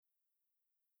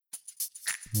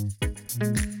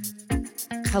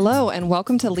Hello, and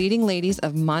welcome to Leading Ladies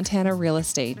of Montana Real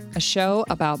Estate, a show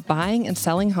about buying and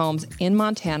selling homes in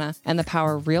Montana and the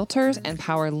power realtors and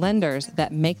power lenders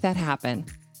that make that happen.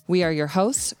 We are your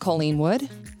hosts, Colleen Wood.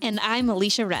 And I'm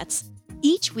Alicia Retz.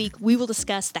 Each week, we will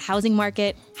discuss the housing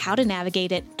market, how to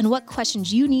navigate it, and what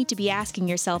questions you need to be asking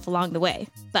yourself along the way.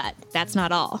 But that's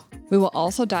not all. We will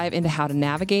also dive into how to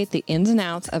navigate the ins and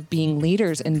outs of being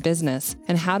leaders in business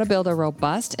and how to build a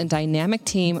robust and dynamic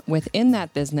team within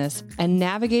that business and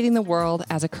navigating the world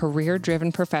as a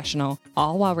career-driven professional,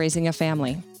 all while raising a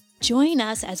family. Join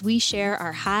us as we share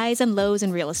our highs and lows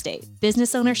in real estate,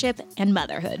 business ownership, and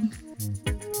motherhood.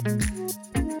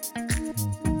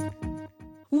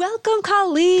 Welcome,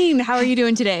 Colleen. How are you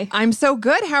doing today? I'm so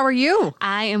good. How are you?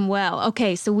 I am well.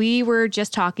 Okay, so we were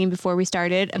just talking before we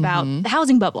started about the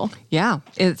housing bubble. Yeah,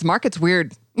 market's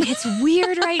weird. It's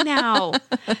weird right now.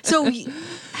 So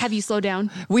have you slowed down?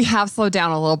 We have slowed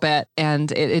down a little bit,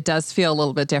 and it does feel a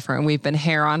little bit different. We've been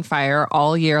hair on fire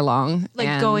all year long.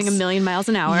 Like going a million miles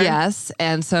an hour. Yes.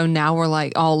 And so now we're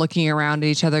like all looking around at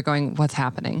each other going, what's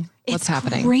happening? What's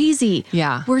happening? Crazy.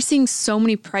 Yeah. We're seeing so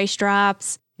many price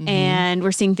drops. And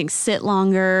we're seeing things sit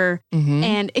longer.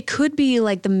 And it could be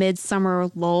like the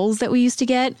midsummer lulls that we used to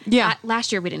get. Yeah.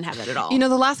 Last year, we didn't have that at all. You know,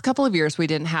 the last couple of years, we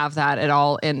didn't have that at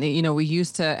all. And, you know, we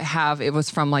used to have, it was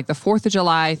from like the 4th of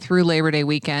July through Labor Day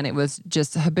weekend. It was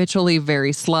just habitually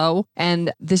very slow.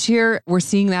 And this year, we're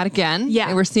seeing that again. Yeah.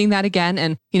 And we're seeing that again.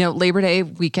 And, you know, Labor Day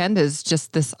weekend is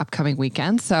just this upcoming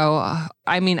weekend. So,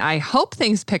 I mean, I hope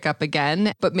things pick up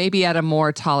again, but maybe at a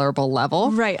more tolerable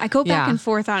level. Right. I go back and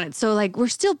forth on it. So like, we're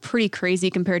still pretty crazy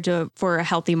compared to for a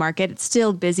healthy market. It's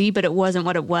still busy, but it wasn't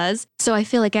what it was. So I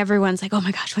feel like everyone's like, oh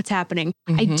my gosh, what's happening?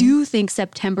 I do think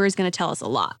September is going to tell us a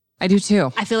lot. I do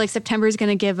too. I feel like September is going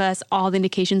to give us all the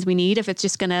indications we need. If it's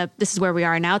just going to, this is where we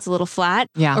are now, it's a little flat.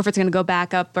 Yeah. Or if it's going to go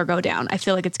back up or go down. I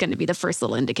feel like it's going to be the first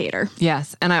little indicator.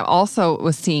 Yes. And I also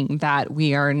was seeing that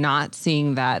we are not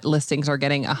seeing that listings are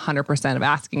getting 100% of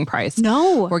asking price.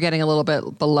 No. We're getting a little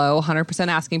bit below 100%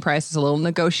 asking price. There's a little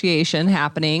negotiation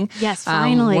happening. Yes,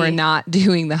 finally. We're not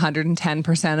doing the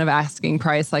 110% of asking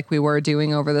price like we were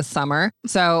doing over the summer.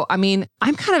 So, I mean,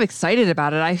 I'm kind of excited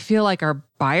about it. I feel like our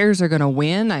buyers are going to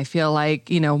win. I feel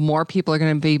like, you know, more people are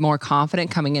going to be more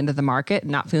confident coming into the market,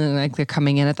 not feeling like they're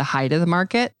coming in at the height of the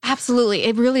market. Absolutely.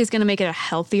 It really is going to make it a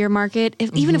healthier market.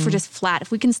 Even if we're just flat, if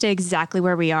we can stay exactly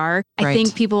where we are, I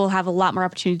think people will have a lot more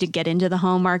opportunity to get into the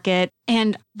home market.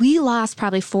 And we lost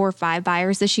probably 4 or 5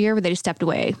 buyers this year where they just stepped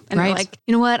away. And they're like,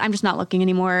 you know what? I'm just not looking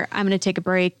anymore. I'm going to take a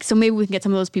break. So maybe we can get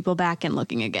some of those people back and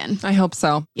looking again. I hope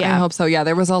so. Yeah. I hope so. Yeah.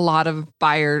 There was a lot of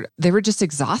they were just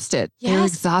exhausted. Yes. They were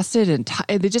exhausted and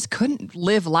they just couldn't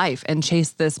live life and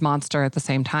chase this monster at the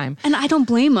same time. And I don't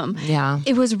blame them. Yeah.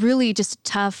 It was really just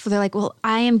tough. They're like, well,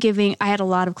 I had a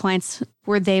lot of clients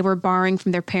where they were borrowing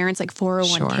from their parents like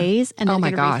 401ks and then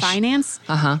going to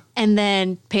refinance and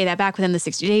then pay that back within the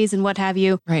 60 days and what have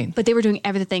you. Right. But they were doing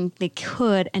everything they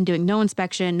could and doing no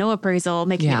inspection, no appraisal,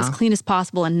 making it as clean as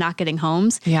possible and not getting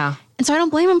homes. Yeah. And so I don't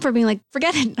blame them for being like,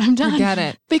 forget it, I'm done. Forget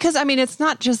it. Because I mean, it's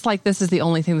not just like this is the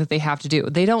only thing that they have to do.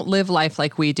 They don't live life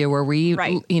like we do where we,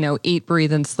 you know, eat,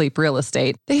 breathe, and sleep real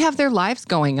estate. They have their lives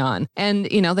going on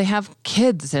and, you know, they have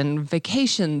kids and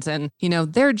vacations and, you know,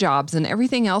 their jobs and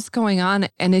everything else going on.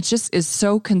 And it just is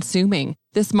so consuming.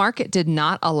 This market did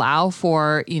not allow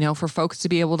for, you know, for folks to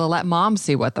be able to let mom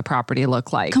see what the property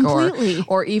looked like. Completely.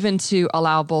 Or even to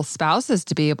allow both spouses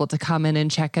to be able to come in and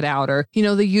check it out. Or, you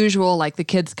know, the usual, like the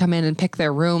kids come in and pick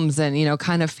their rooms and, you know,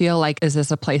 kind of feel like, is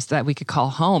this a place that we could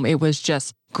call home? It was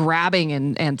just grabbing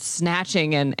and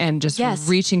snatching and just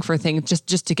reaching for things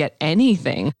just to get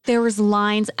anything. There was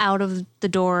lines out of the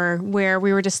door where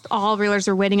we were just all realtors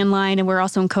were waiting in line and we're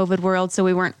also in COVID world. So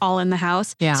we weren't all in the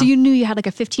house. Yeah. So you knew you had like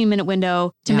a 15-minute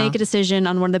window to make a decision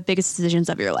on one of the biggest decisions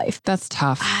of your life. That's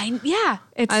tough.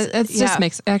 It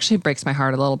just actually breaks my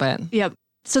heart a little bit. Yep.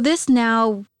 So this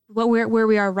now, where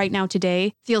we are right now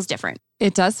today feels different.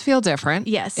 It does feel different.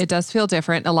 Yes. It does feel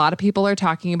different. A lot of people are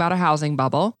talking about a housing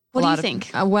bubble. What do you think?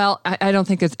 Well, I don't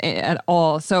think it's at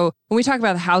all. So when we talk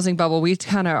about the housing bubble, we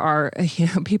kind of are, you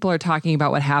know, people are talking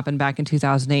about what happened back in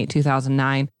 2008,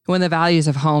 2009, when the values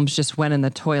of homes just went in the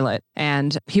toilet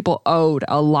and people owed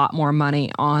a lot more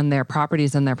money on their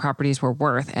properties than their properties were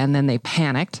worth. And then they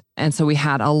panicked. And so we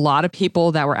had a lot of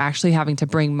people that were actually having to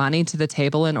bring money to the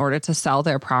table in order to sell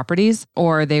their properties,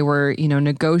 or they were, you know,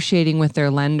 negotiating with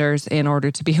their lenders in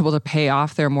order to be able to pay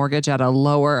off their mortgage at a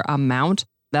lower amount.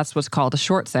 That's what's called a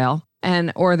short sale.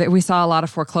 Or that we saw a lot of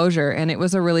foreclosure, and it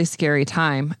was a really scary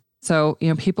time. So, you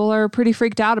know, people are pretty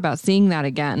freaked out about seeing that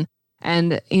again.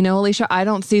 And, Alicia, I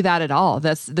don't see that at all.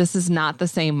 This is not the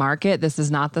same market. This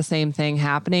is not the same thing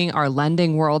happening. Our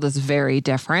lending world is very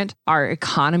different. Our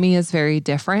economy is very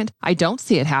different. I don't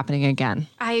see it happening again.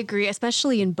 I agree,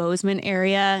 especially in Bozeman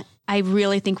area. I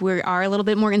really think we are a little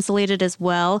bit more insulated as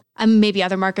well. Maybe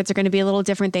other markets are going to be a little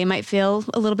different. They might feel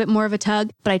a little bit more of a tug,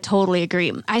 but I totally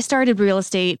agree. I started real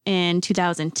estate in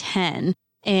 2010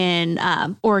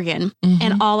 in Oregon,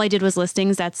 and all I did was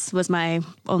listings. That was my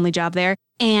only job there.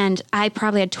 And I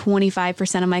probably had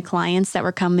 25% of my clients that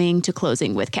were coming to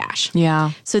closing with cash.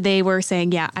 Yeah. So they were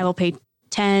saying, yeah, I will pay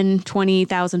 $10,000,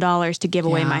 $20,000 to give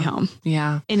away my home.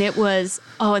 Yeah. And it was,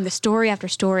 and the story after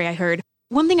story I heard.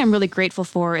 One thing I'm really grateful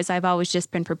for is I've always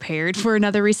just been prepared for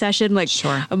another recession, like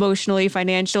emotionally,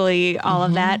 financially, all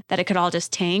of that it could all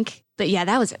just tank. But yeah,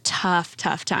 that was a tough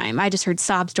time. I just heard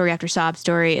sob story after sob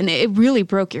story. And it really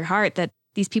broke your heart that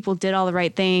these people did all the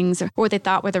right things or what they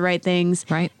thought were the right things.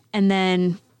 Right. And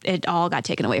then it all got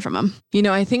taken away from them.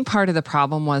 I think part of the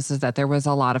problem is that there was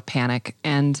a lot of panic.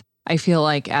 And I feel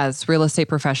like as real estate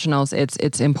professionals,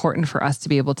 it's important for us to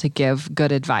be able to give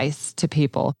good advice to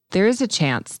people. There is a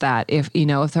chance that if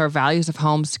our values of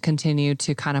homes continue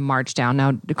to kind of march down.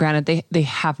 Now, granted, they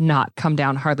have not come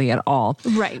down hardly at all.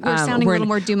 Right. We're sounding a little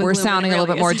more doom and gloom. We're sounding a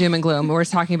little bit more doom and gloom. We're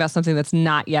talking about something that's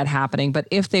not yet happening. But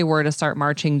if they were to start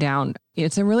marching down,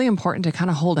 it's really important to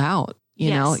kind of hold out.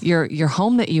 Your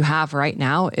home that you have right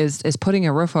now is putting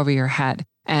a roof over your head.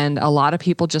 And a lot of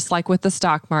people, just like with the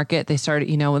stock market, they start,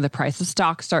 when the price of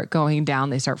stocks start going down,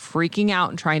 they start freaking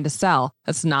out and trying to sell.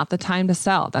 That's not the time to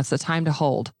sell. That's the time to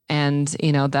hold. And,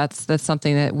 that's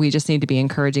something that we just need to be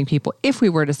encouraging people. If we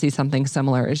were to see something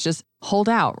similar, is just hold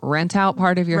out, rent out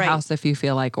part of your house if you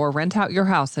feel like, or rent out your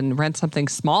house and rent something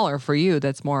smaller for you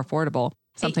that's more affordable.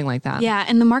 Something like that. Yeah.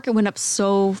 And the market went up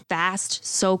so fast.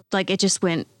 So it just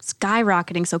went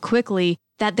skyrocketing so quickly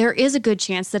that there is a good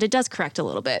chance that it does correct a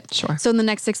little bit. Sure. So in the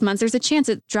next 6 months, there's a chance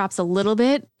it drops a little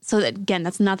bit. So that, again,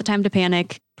 that's not the time to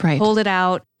panic. Right. Hold it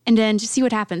out and then just see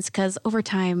what happens. Because over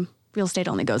time, real estate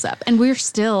only goes up. And we're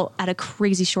still at a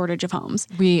crazy shortage of homes.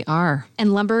 We are.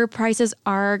 And lumber prices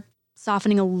are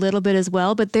softening a little bit as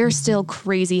well, but they're still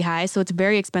crazy high. So it's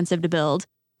very expensive to build.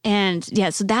 And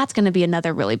so that's going to be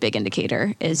another really big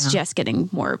indicator is just getting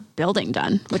more building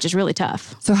done, which is really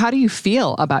tough. So how do you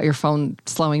feel about your phone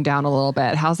slowing down a little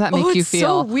bit? How's that make you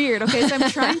feel? It's so weird. Okay, so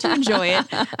I'm trying to enjoy it.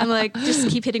 I'm like,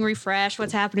 just keep hitting refresh.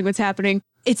 What's happening?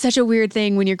 It's such a weird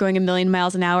thing when you're going 1,000,000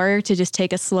 miles an hour to just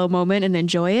take a slow moment and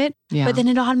enjoy it. Yeah. But then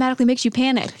it automatically makes you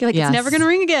panic. You're like, it's never going to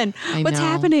ring again. What's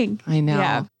happening? I know.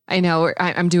 Yeah. I know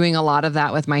I'm doing a lot of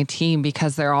that with my team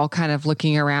because they're all kind of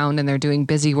looking around and they're doing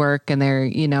busy work and they're,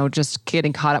 just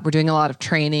getting caught up. We're doing a lot of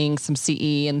training, some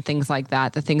CE and things like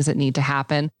that, the things that need to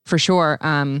happen for sure.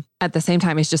 At the same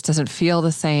time, it just doesn't feel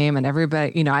the same. And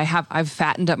everybody, I've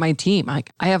fattened up my team. I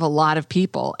have a lot of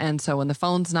people. And so when the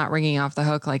phone's not ringing off the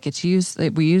hook like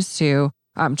we used to,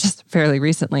 just fairly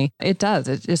recently, it does.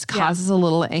 It just causes a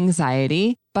little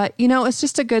anxiety. But, it's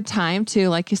just a good time to,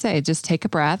 like you say, just take a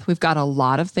breath. We've got a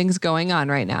lot of things going on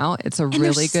right now. It's a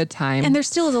really good time. And there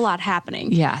still is a lot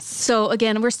happening. Yes. So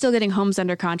again, we're still getting homes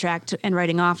under contract and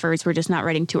writing offers. We're just not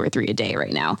writing 2 or 3 a day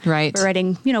right now. Right. We're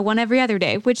writing, 1 every other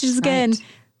day, which is, again,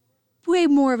 way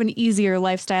more of an easier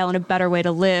lifestyle and a better way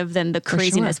to live than the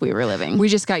craziness we were living. We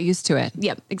just got used to it.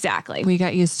 Yep, exactly. We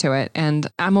got used to it. And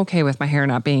I'm okay with my hair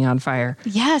not being on fire.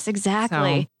 Yes,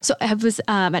 exactly. So I was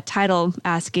at Tidal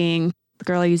asking the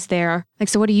girl who's there,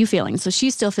 so what are you feeling? So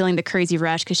she's still feeling the crazy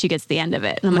rush because she gets the end of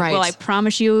it. And I'm like, well, I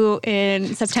promise you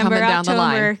in September,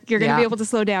 October, you're going to be able to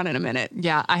slow down in a minute.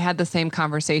 Yeah. I had the same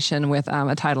conversation with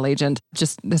a title agent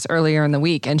just this earlier in the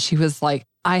week. And she was like,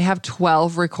 I have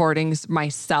 12 recordings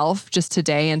myself just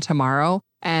today and tomorrow.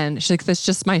 And she's like, that's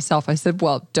just myself. I said,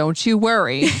 well, don't you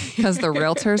worry because the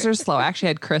realtors are slow. I actually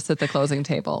had Chris at the closing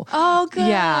table. Oh, good.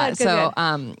 Yeah.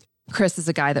 Good. Chris is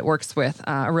a guy that works with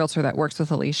a realtor that works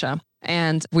with Alicia.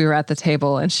 And we were at the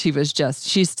table and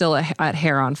she's still at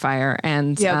hair on fire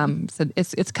and said,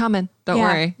 it's coming. Don't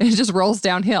worry. It just rolls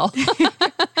downhill.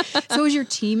 So is your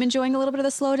team enjoying a little bit of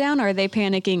the slowdown or are they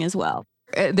panicking as well?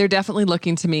 They're definitely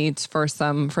looking to me for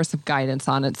some guidance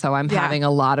on it. So I'm having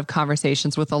a lot of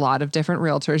conversations with a lot of different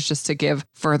realtors just to give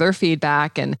further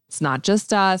feedback. And it's not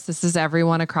just us. This is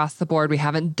everyone across the board. We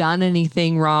haven't done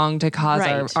anything wrong to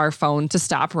cause our phone to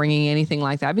stop ringing, anything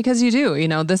like that, because you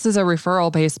do, this is a referral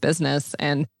based business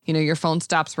and your phone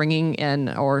stops ringing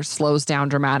or slows down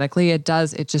dramatically. It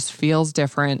just feels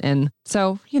different. And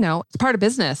so, it's part of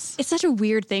business. It's such a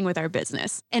weird thing with our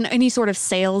business and any sort of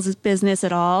sales business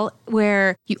at all, where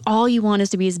where all you want is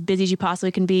to be as busy as you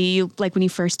possibly can be. You, like when you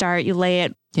first start, you lay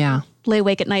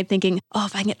awake at night thinking, oh,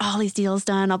 if I can get all these deals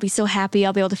done, I'll be so happy.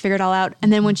 I'll be able to figure it all out.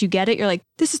 And then once you get it, you're like,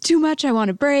 this is too much. I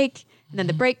want a break. And then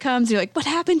the break comes, you're like, what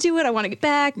happened to it? I want to get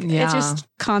back. Yeah. It's just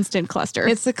constant cluster.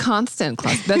 It's a constant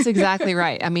cluster. That's exactly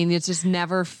right. I mean, it just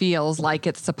never feels like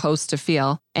it's supposed to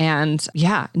feel. And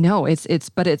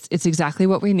it's exactly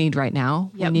what we need right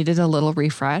now. Yep. We needed a little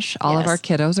refresh. All of our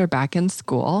kiddos are back in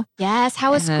school. Yes.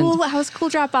 How is school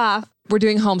drop off? We're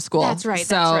doing homeschool. That's right.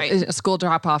 So school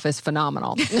drop-off is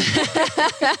phenomenal.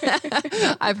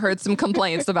 I've heard some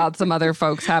complaints about some other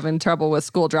folks having trouble with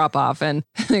school drop-off, and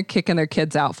they're kicking their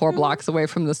kids out 4 blocks away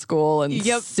from the school and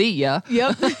see ya.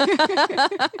 Yep.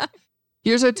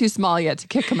 Yours are too small yet to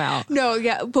kick them out. No,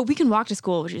 yeah. But we can walk to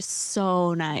school, which is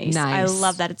so nice. I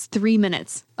love that. It's 3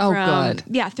 minutes. Oh, good.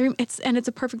 Yeah, it's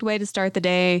a perfect way to start the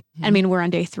day. I mean, we're on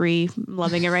day 3. I'm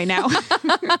loving it right now.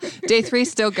 Day 3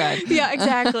 still good. Yeah,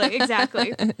 exactly.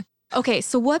 Okay,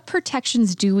 so what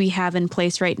protections do we have in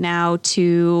place right now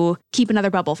to keep another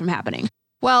bubble from happening?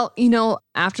 Well,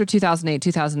 after 2008,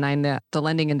 2009, the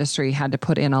lending industry had to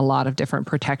put in a lot of different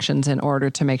protections in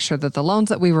order to make sure that the loans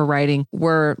that we were writing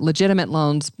were legitimate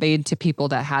loans made to people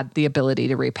that had the ability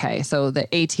to repay. So the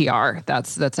ATR,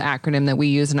 that's an acronym that we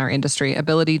use in our industry,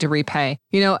 ability to repay.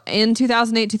 In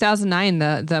 2008,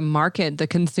 2009, the market, the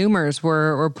consumers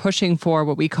were pushing for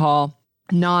what we call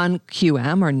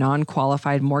non-QM or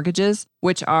non-qualified mortgages,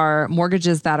 which are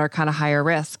mortgages that are kind of higher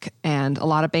risk, and a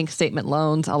lot of bank statement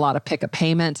loans, a lot of pick a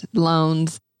payment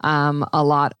loans, a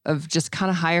lot of just kind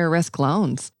of higher risk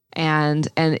loans. And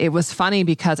it was funny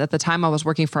because at the time I was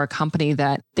working for a company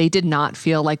that they did not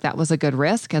feel like that was a good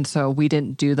risk. And so we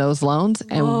didn't do those loans.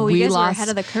 And you guys were ahead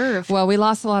of the curve. Well, we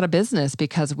lost a lot of business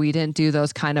because we didn't do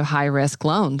those kind of high risk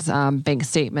loans, bank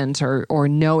statements or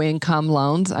no income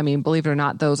loans. I mean, believe it or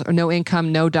not, those are no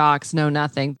income, no docs, no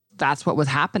nothing. That's what was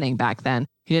happening back then.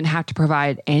 You didn't have to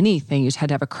provide anything. You just had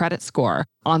to have a credit score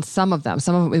on some of them.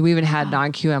 Some of them, we even had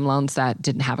non-QM loans that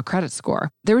didn't have a credit score.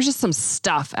 There was just some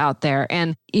stuff out there.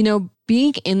 And,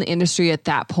 being in the industry at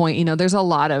that point, there's a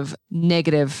lot of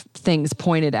negative things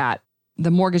pointed at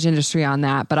the mortgage industry on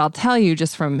that. But I'll tell you,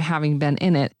 just from having been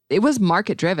in it, it was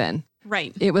market driven.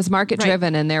 Right. It was market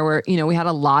driven. And there were, we had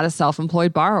a lot of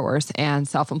self-employed borrowers, and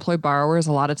self-employed borrowers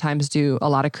a lot of times do a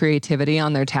lot of creativity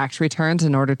on their tax returns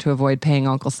in order to avoid paying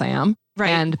Uncle Sam.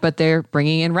 Right. But they're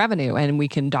bringing in revenue, and we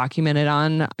can document it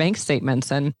on bank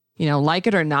statements. And, like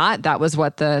it or not, that's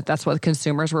what the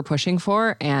consumers were pushing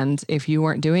for. And if you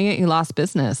weren't doing it, you lost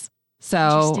business.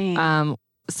 So,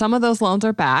 some of those loans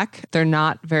are back. They're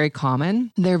not very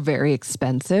common. They're very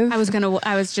expensive. I was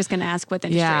just gonna ask what the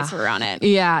interest rates were on it.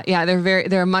 Yeah.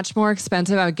 They're much more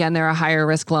expensive. Again, they're a higher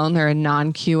risk loan. They're a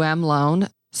non-QM loan.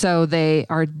 So they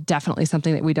are definitely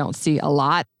something that we don't see a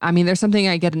lot. I mean, there's something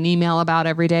I get an email about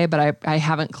every day, but I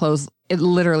haven't closed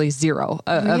literally zero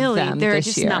of them. They're this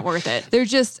just year. Not worth it. They're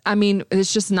just,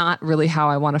 it's just not really how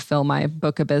I want to fill my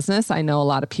book of business. I know a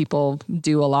lot of people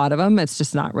do a lot of them. It's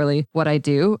just not really what I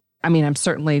do. I mean, I'm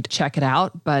certainly check it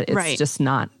out, but it's just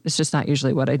not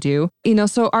usually what I do.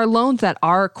 So our loans that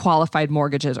are qualified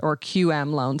mortgages or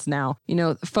QM loans now,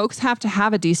 folks have to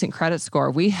have a decent credit score.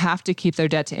 We have to keep their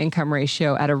debt to income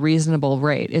ratio at a reasonable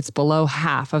rate. It's below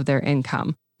half of their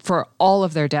income for all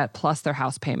of their debt plus their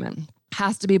house payment.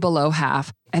 Has to be below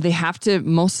half. And they have to,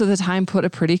 most of the time, put a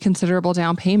pretty considerable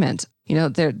down payment. The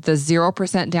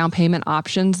 0% down payment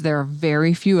options, there are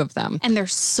very few of them. And they're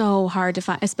so hard to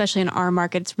find, especially in our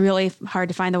market. It's really hard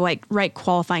to find the right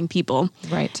qualifying people.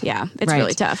 Right. Yeah. It's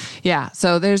really tough. Yeah.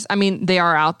 So they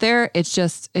are out there. It's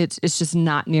just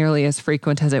not nearly as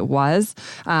frequent as it was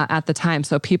at the time.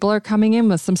 So people are coming in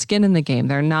with some skin in the game.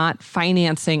 They're not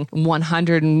financing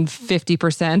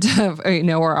 150% of,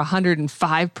 or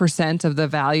 105% of the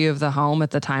value of the home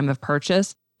at the time of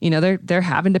purchase. They're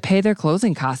having to pay their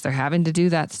closing costs. They're having to do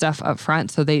that stuff up front.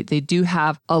 So they do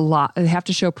have a lot. They have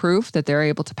to show proof that they're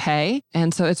able to pay.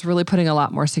 And so it's really putting a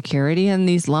lot more security in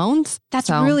these loans.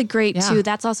 That's really great too.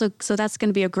 That's going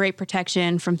to be a great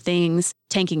protection from things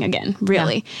tanking again,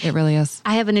 really. Yeah, it really is.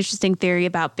 I have an interesting theory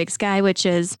about Big Sky, which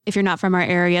is if you're not from our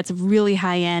area, it's really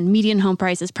high end. Median home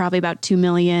price is probably about $2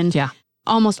 million. Yeah.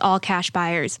 Almost all cash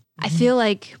buyers. Mm-hmm. I feel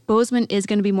like Bozeman is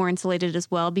going to be more insulated as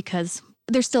well because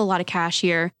there's still a lot of cash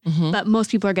here, but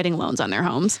most people are getting loans on their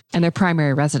homes. And their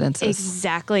primary residences.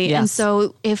 Exactly. Yes. And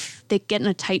so if they get in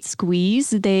a tight squeeze,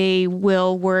 they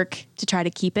will work to try to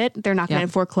keep it. They're not going to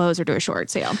foreclose or do a short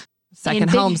sale. Second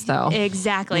homes though.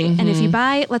 Exactly. And if you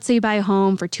let's say you buy a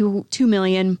home for $2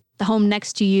 million, the home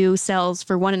next to you sells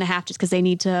for 1.5 just because they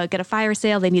need to get a fire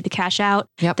sale, they need the cash out.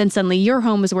 Yep. Then suddenly your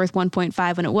home is worth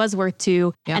 1.5 when it was worth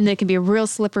 2. Yep. And then it can be a real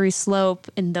slippery slope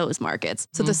in those markets.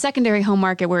 So the secondary home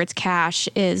market where it's cash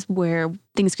is where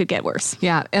things could get worse.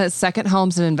 Yeah. Second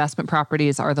homes and investment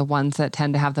properties are the ones that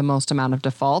tend to have the most amount of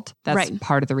default. That's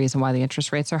part of the reason why the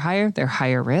interest rates are higher. They're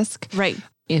higher risk. Right.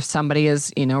 If somebody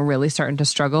is, really starting to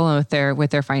struggle with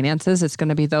their finances, it's going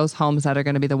to be those homes that are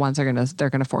going to be the ones they're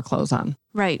going to foreclose on.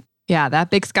 Right. Yeah, that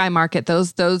big sky market,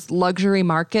 those luxury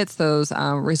markets, those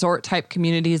resort type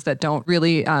communities that don't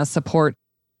really support,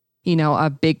 a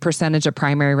big percentage of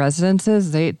primary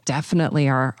residences, they definitely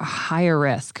are a higher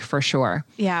risk for sure.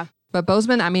 Yeah. But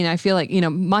Bozeman, I feel like,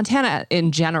 Montana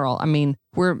in general,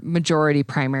 we're majority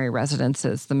primary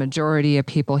residences. The majority of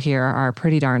people here are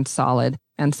pretty darn solid.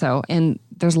 And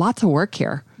there's lots of work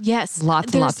here. Yes.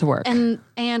 Lots of work. And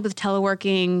with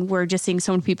teleworking, we're just seeing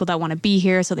so many people that want to be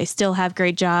here. So they still have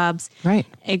great jobs. Right.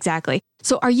 Exactly.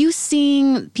 So are you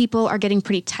seeing people are getting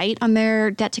pretty tight on their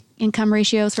debt to income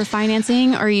ratios for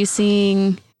financing? Or are you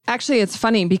seeing... Actually, it's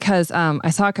funny because I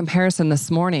saw a comparison this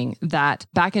morning that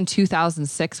back in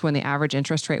 2006, when the average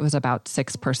interest rate was about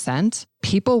 6%,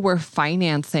 people were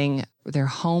financing their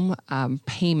home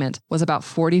payment was about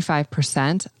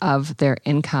 45% of their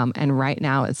income. And right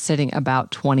now it's sitting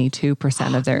about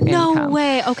 22% of their income. No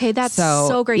way. Okay, that's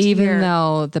so great to hear. Even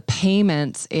though the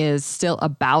payment is still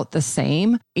about the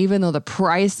same, even though the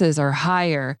prices are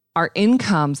higher, our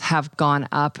incomes have gone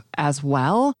up as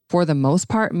well for the most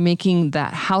part, making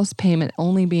that house payment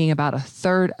only being about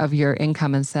 1/3 of your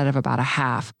income instead of about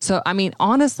 1/2. So,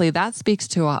 honestly, that speaks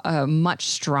to a much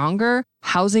stronger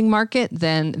housing market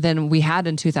than we had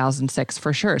in 2006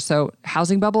 for sure. So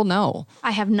housing bubble, no.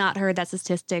 I have not heard that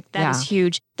statistic. That is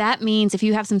huge. That means if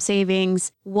you have some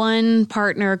savings, one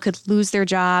partner could lose their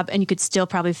job and you could still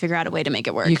probably figure out a way to make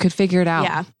it work. You could figure it out.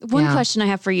 Yeah. One question I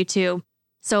have for you too.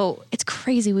 So it's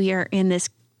crazy we are in this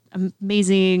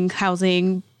amazing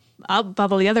housing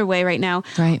bubble the other way right now,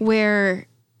 where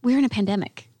we're in a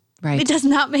pandemic. Right. It does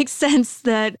not make sense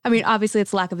that, obviously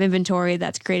it's lack of inventory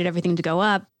that's created everything to go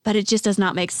up, but it just does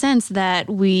not make sense that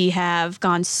we have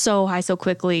gone so high so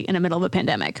quickly in the middle of a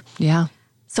pandemic. Yeah.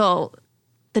 So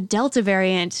the Delta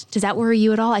variant, does that worry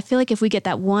you at all? I feel like if we get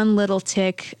that one little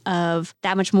tick of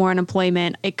that much more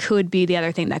unemployment, it could be the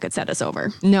other thing that could set us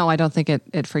over. No, I don't think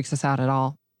it freaks us out at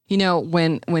all.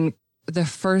 When the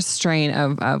first strain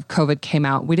of COVID came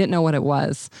out, we didn't know what it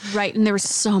was. Right. And there was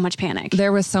so much panic.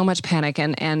 There was so much panic.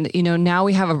 And now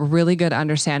we have a really good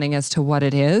understanding as to what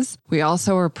it is. We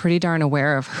also are pretty darn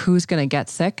aware of who's going to get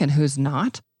sick and who's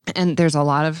not. And there are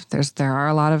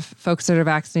a lot of folks that are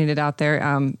vaccinated out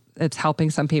there. It's helping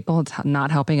some people. It's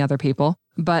not helping other people.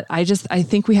 But I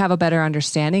think we have a better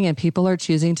understanding and people are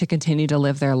choosing to continue to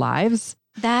live their lives.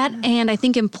 That, and I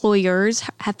think employers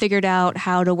have figured out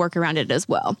how to work around it as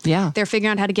well. Yeah. They're figuring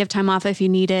out how to give time off if you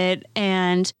need it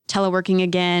and teleworking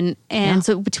again. And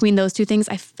so between those two things,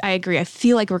 I agree. I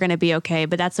feel like we're going to be okay,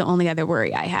 but that's the only other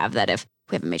worry I have, that if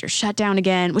we have a major shutdown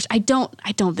again, which I don't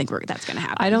think that's going to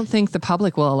happen. I don't think the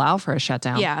public will allow for a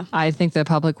shutdown. Yeah. I think the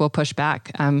public will push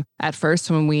back. At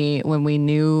first, when we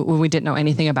didn't know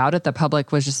anything about it, the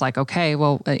public was just like, okay,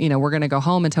 well, we're going to go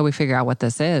home until we figure out what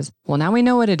this is. Well, now we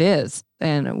know what it is.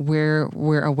 And we're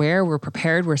aware, we're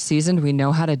prepared, we're seasoned, we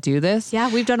know how to do this.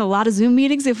 Yeah, we've done a lot of Zoom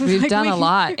meetings. We've done a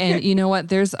lot. And you know what?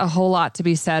 There's a whole lot to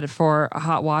be said for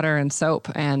hot water and soap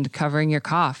and covering your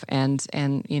cough and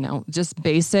just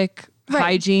basic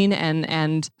hygiene.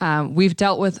 And we've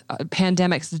dealt with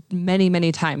pandemics many,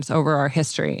 many times over our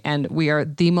history. And we are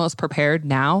the most prepared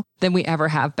now than we ever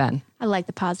have been. I like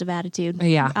the positive attitude.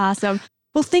 Yeah. Awesome.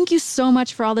 Well, thank you so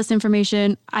much for all this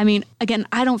information. Again,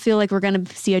 I don't feel like we're going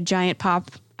to see a giant pop.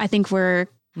 I think I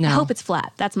hope it's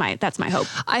flat. That's my hope.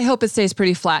 I hope it stays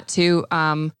pretty flat too.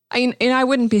 I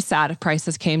wouldn't be sad if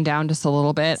prices came down just a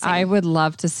little bit. Same. I would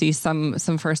love to see some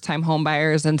first-time home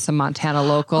buyers and some Montana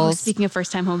locals. Speaking of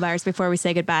first-time home buyers, before we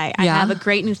say goodbye, I have a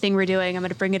great new thing we're doing. I'm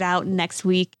going to bring it out next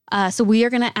week. So we are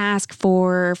going to ask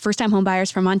for first-time home buyers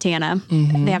from Montana.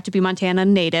 Mm-hmm. They have to be Montana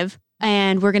native.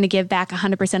 And we're going to give back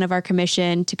 100% of our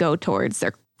commission to go towards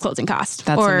their closing cost.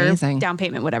 That's amazing. Down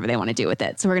payment, whatever they want to do with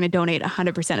it. So we're going to donate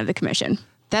 100% of the commission.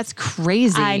 That's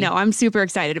crazy. I know. I'm super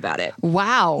excited about it.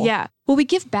 Wow. Yeah. Well, we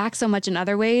give back so much in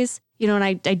other ways, and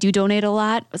I do donate a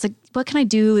lot. I was like, what can I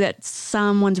do that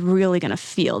someone's really going to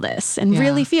feel this and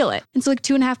really feel it? And so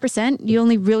 2.5%, you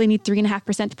only really need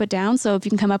 3.5% to put down. So if you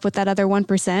can come up with that other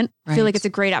 1%, I feel like it's a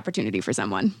great opportunity for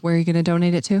someone. Where are you going to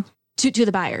donate it to? To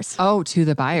the buyers. Oh, to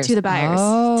the buyers. To the buyers.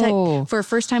 Oh. For a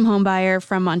first-time home buyer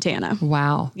from Montana.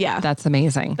 Wow. Yeah. That's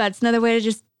amazing. That's another way to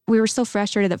just we were so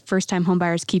frustrated that first-time home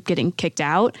buyers keep getting kicked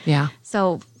out. Yeah.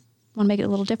 So want to make it a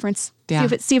little difference. Yeah.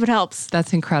 See if it helps.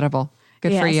 That's incredible.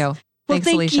 Good for you. Well, Thanks,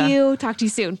 thank Alicia. you. Talk to you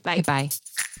soon. Bye. Okay, bye.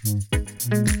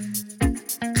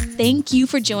 Thank you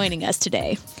for joining us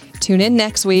today. Tune in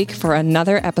next week for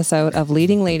another episode of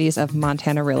Leading Ladies of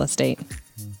Montana Real Estate.